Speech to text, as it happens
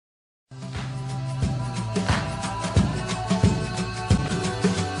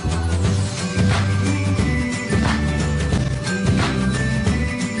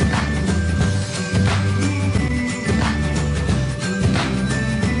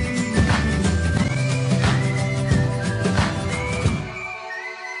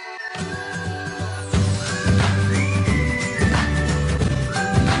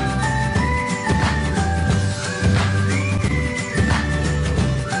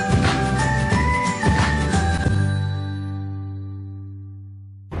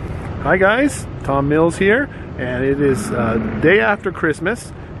Hi guys, Tom Mills here, and it is day after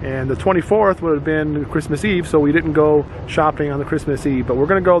Christmas, and the 24th would have been Christmas Eve, so we didn't go shopping on the Christmas Eve, but we're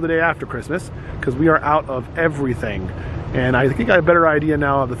going to go the day after Christmas because we are out of everything. And I think I have a better idea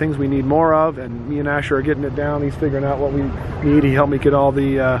now of the things we need more of, and me and Asher are getting it down. He's figuring out what we need. He helped me get all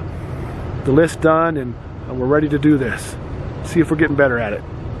the list done, and we're ready to do this. See if we're getting better at it.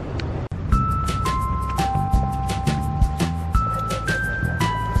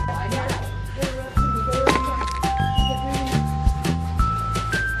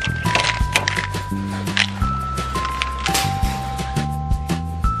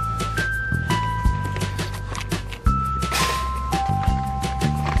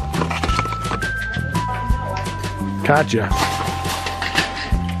 Gotcha.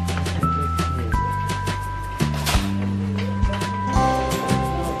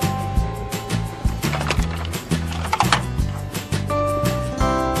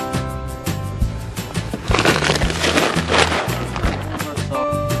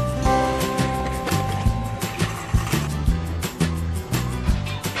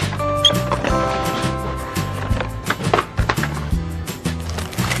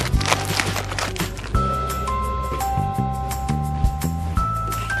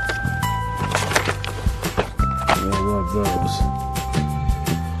 Those.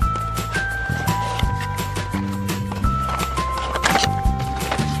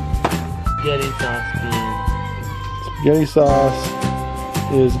 Spaghetti sauce bean. Spaghetti sauce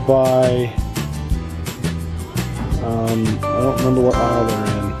is by I don't remember what aisle they're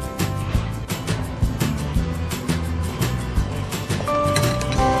in.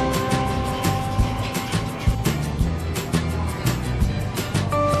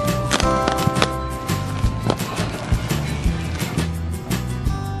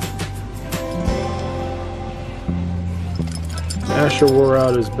 Asher wore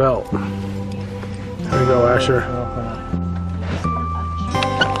out his belt. There you go, Asher.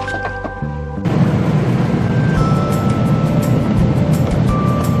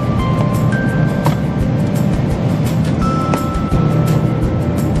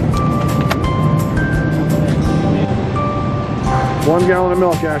 One gallon of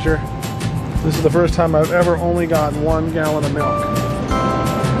milk, Asher. This is the first time I've ever only gotten 1 gallon of milk.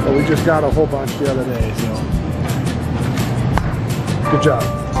 But we just got a whole bunch the other day, so. Good job.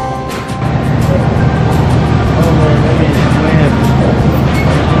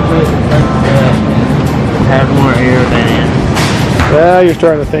 Have more air than. Yeah, you're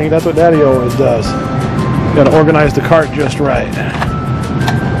starting to think. That's what Daddy always does. Got to organize the cart just right.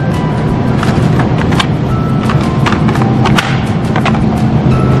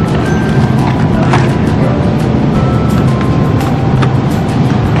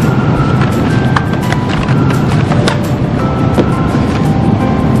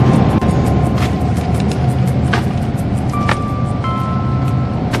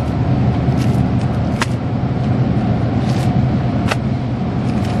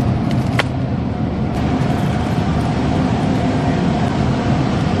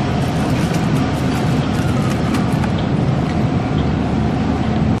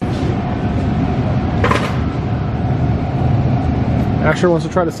 Asher wants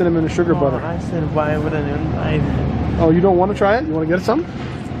to try the cinnamon and sugar butter. I said why would I invite it? Oh, you don't want to try it? You want to get some? Oh,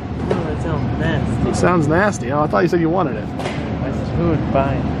 that sounds nasty. It sounds nasty. Oh, I thought you said you wanted it. I said who would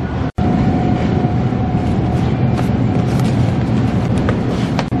buy it?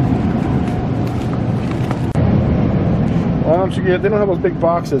 Why don't you get, they don't have those big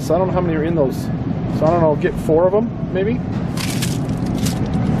boxes, so I don't know how many are in those. So I don't know, get 4 of them, maybe?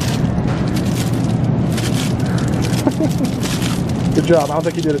 Good job. I don't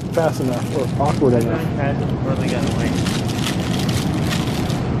think you did it fast enough or awkward enough.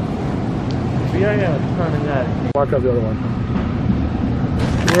 Walk up the other one.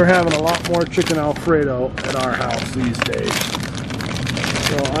 We're having a lot more chicken Alfredo at our house these days.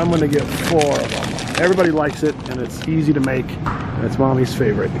 So I'm going to get 4 of them. Everybody likes it, and it's easy to make, and it's Mommy's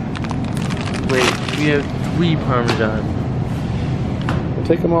favorite. Wait, we have 3 Parmesan. We'll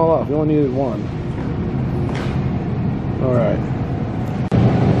take them all off. We only needed 1. All right.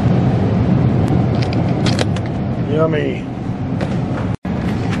 Yummy.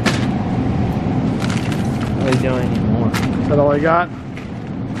 I don't anymore. Is that all I got?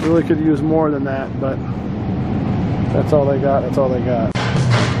 Really could use more than that, but that's all they got. That's all they got.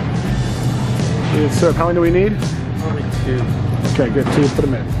 Needed syrup. How many do we need? Only 2. Okay, good. 2. Put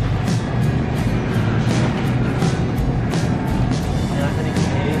them in.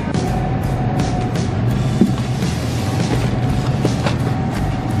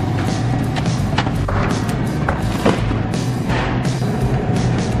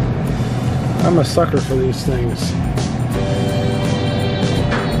 I'm a sucker for these things.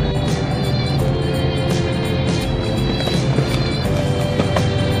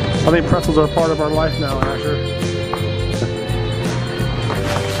 I think pretzels are part of our life now, Asher.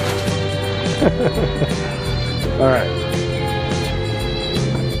 All right.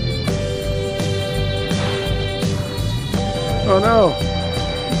 Oh no,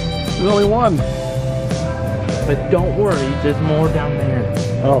 there's only one. But don't worry, there's more down there.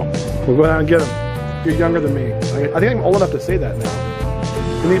 Oh, we'll go down and get him. You're younger than me. I think I'm old enough to say that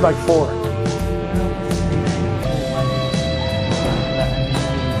now. We need like 4.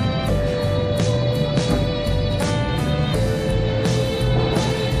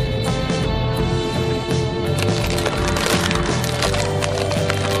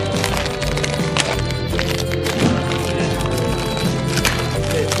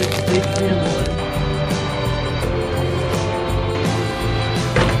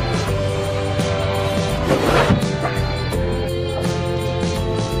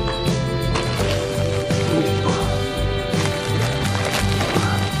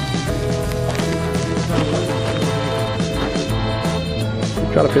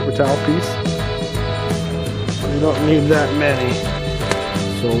 Got a paper towel piece. We don't need that many,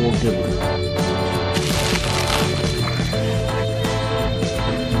 so we'll give them.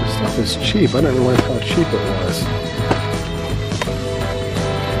 This stuff is cheap. I didn't realize how cheap it was.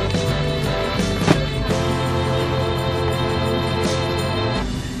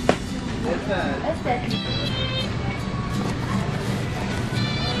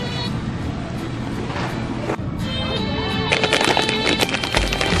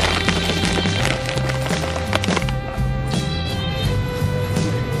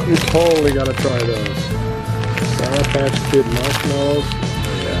 You totally gotta try those. Sour Patch Kid marshmallows.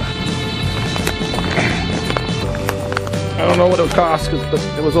 Yeah. I don't know what it would cost because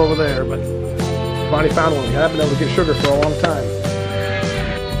it was over there, but finally found one. I haven't been able to get sugar for a long time.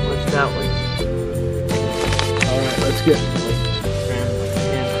 What's that one? Alright, let's get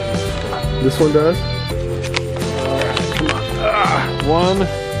this one does. Alright, come on. 1,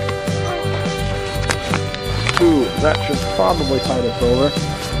 2. That should probably tide us over.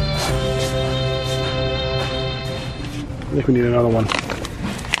 I think we need another one.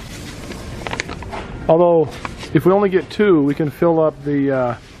 Although, if we only get 2, we can fill up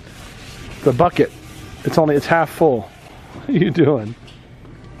the bucket. It's half full. What are you doing?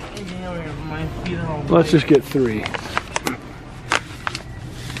 Let's just get 3.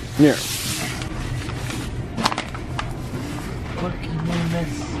 Here. What can you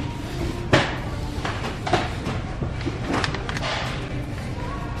miss?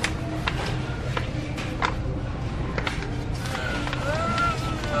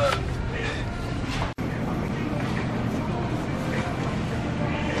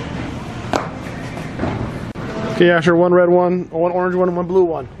 Okay, Asher, 1 red one, 1 orange one, and 1 blue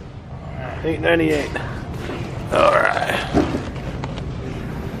one. $8.98. All right.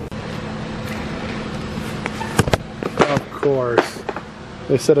 Of course,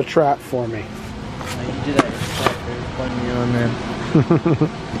 they set a trap for me. You did that yourself. There's one meal in there.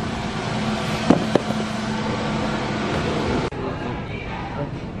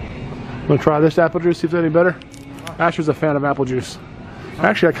 Want to try this apple juice? See if it's any better. Asher's a fan of apple juice.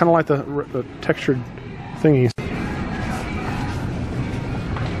 Actually, I kind of like the textured thingies. I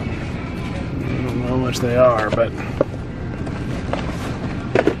don't know how much they are, but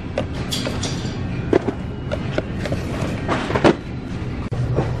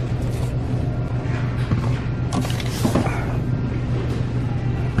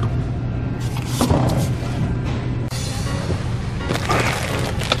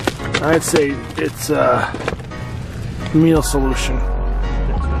I'd say it's a meal solution.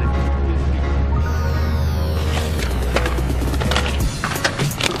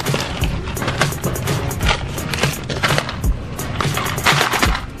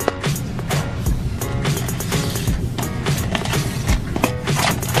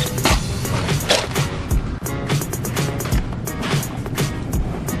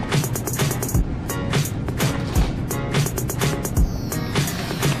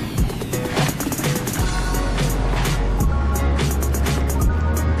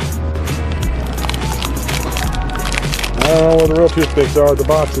 I don't know where the real toothpicks are at the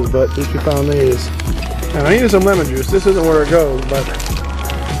boxes, but at least we found these. And I needed some lemon juice. This isn't where it goes, but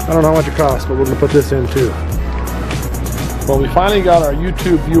I don't know how much it costs, but we're going to put this in too. Well, we finally got our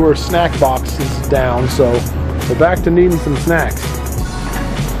YouTube viewer snack boxes down, so we're back to needing some snacks.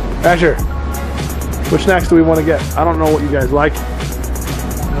 Asher, which snacks do we want to get? I don't know what you guys like.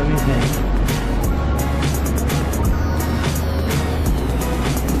 What do you think?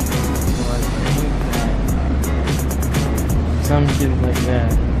 some shit like that.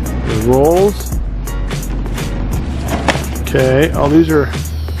 The rolls. Okay, oh, these are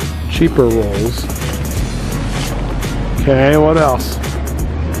cheaper rolls. Okay, what else?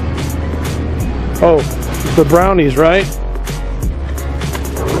 Oh, the brownies, right?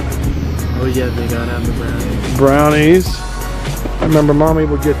 Oh yeah, they gotta have the brownies. Brownies. I remember Mommy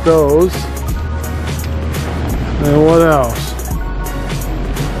would get those. And what else?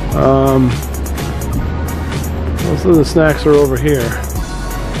 Most of the snacks are over here.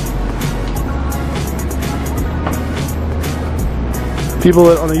 People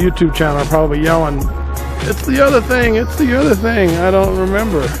on the YouTube channel are probably yelling, "It's the other thing, it's the other thing." I don't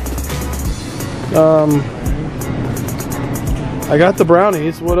remember. I got the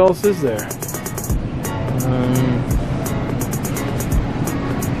brownies. What else is there?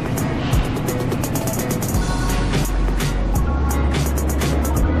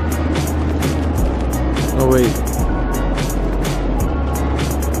 Oh wait.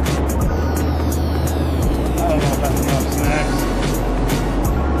 I don't know if that's enough snacks.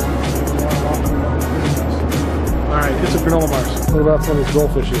 Alright, get some granola bars. What about some of these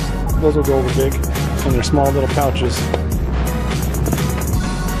goldfishes? Those will go over big in their small little pouches.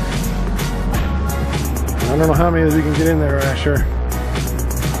 I don't know how many we can get in there, Asher.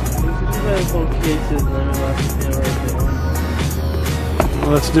 Well,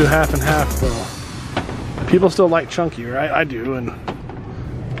 let's do half and half though. People still like chunky, right? I do, and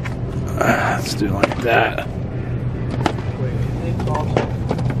let's do like that.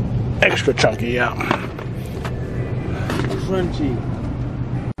 Extra chunky, yeah. Crunchy.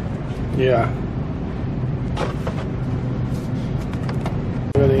 Yeah.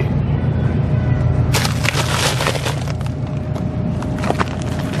 Ready?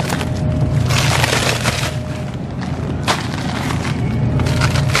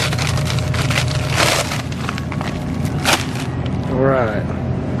 All right.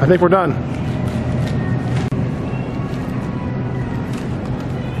 I think we're done.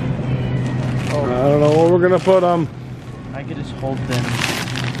 Oh, I don't know what we're gonna put them. I could just hold them.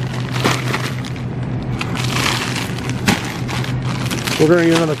 We're gonna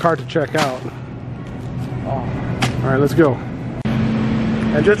get another cart to check out. All right, let's go.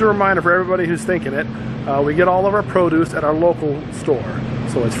 And just a reminder for everybody who's thinking it, we get all of our produce at our local store.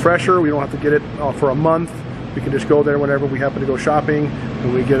 So it's fresher, we don't have to get it for a month. We can just go there whenever we happen to go shopping,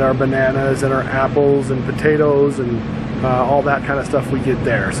 and we get our bananas and our apples and potatoes and all that kind of stuff we get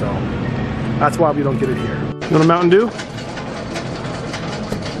there. So that's why we don't get it here. You want a Mountain Dew?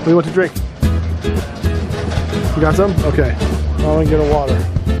 What do you want to drink? You got some? Okay. I'll get a water.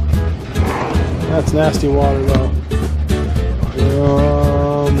 That's nasty water though.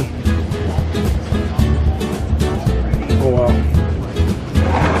 Oh wow.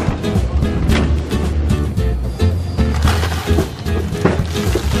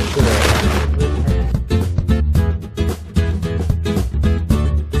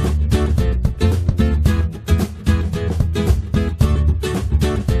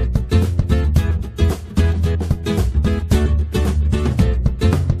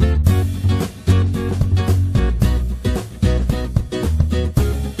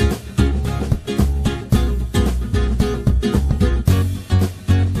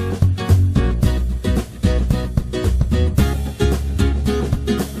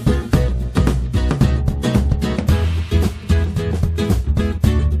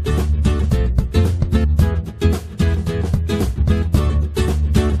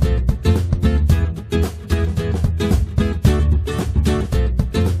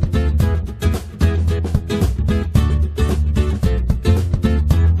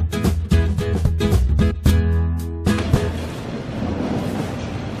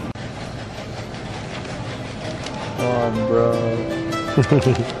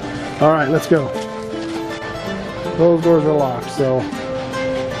 All right, let's go. Those doors are locked, so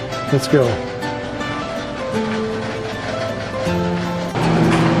let's go.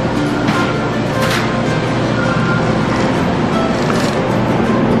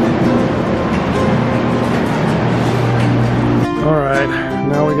 All right,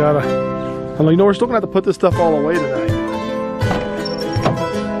 now we gotta, you know, we're still gonna have to put this stuff all away tonight.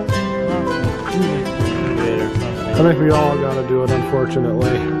 I think we all gotta do it, unfortunately.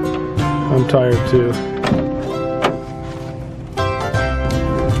 I'm tired too.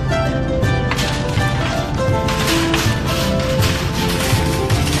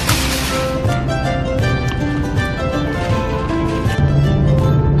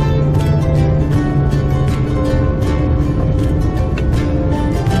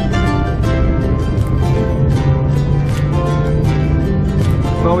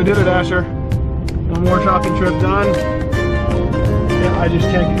 Well, we did it, Asher. One more shopping trip done. I just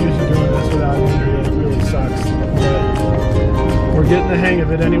can't get used to doing this without Andrea. It really sucks. But we're getting the hang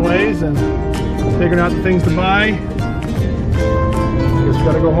of it anyways, and figuring out the things to buy. Just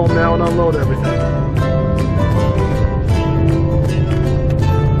gotta go home now and unload everything.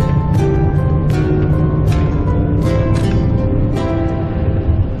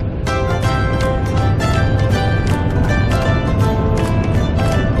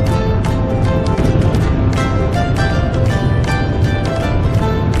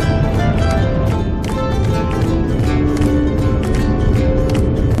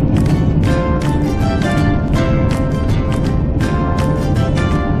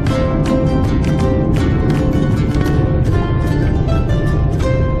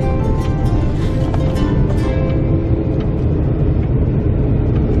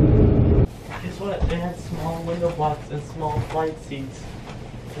 And small flight seats.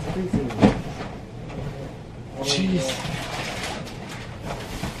 It's freezing. Jeez.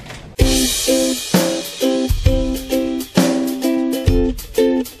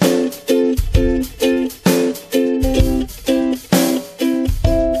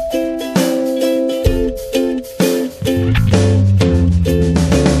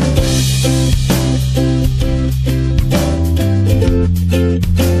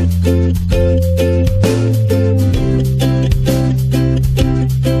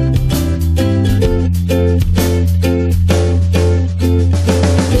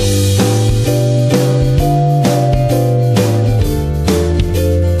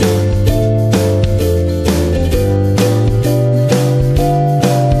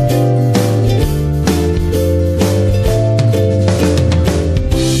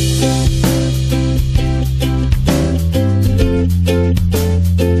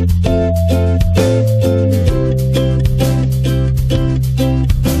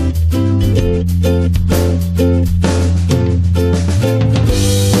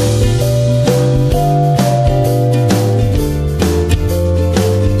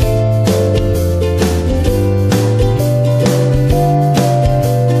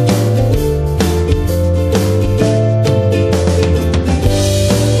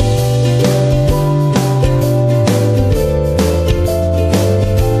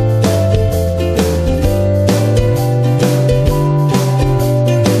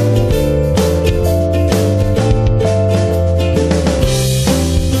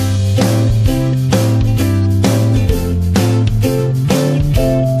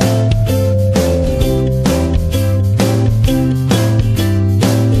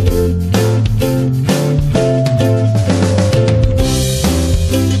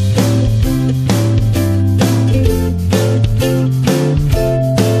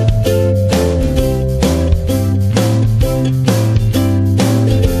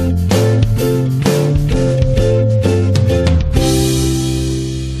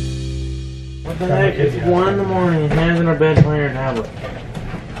 It's 1 in the morning, hands in our bed playing our tablet.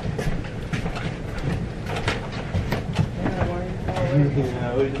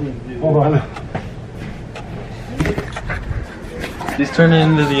 Hold on. He's turning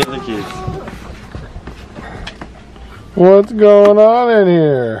into the other kids. What's going on in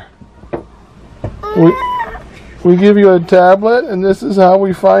here? We give you a tablet, and this is how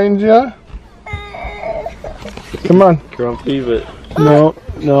we find you? Come on. Grumpy, but... No.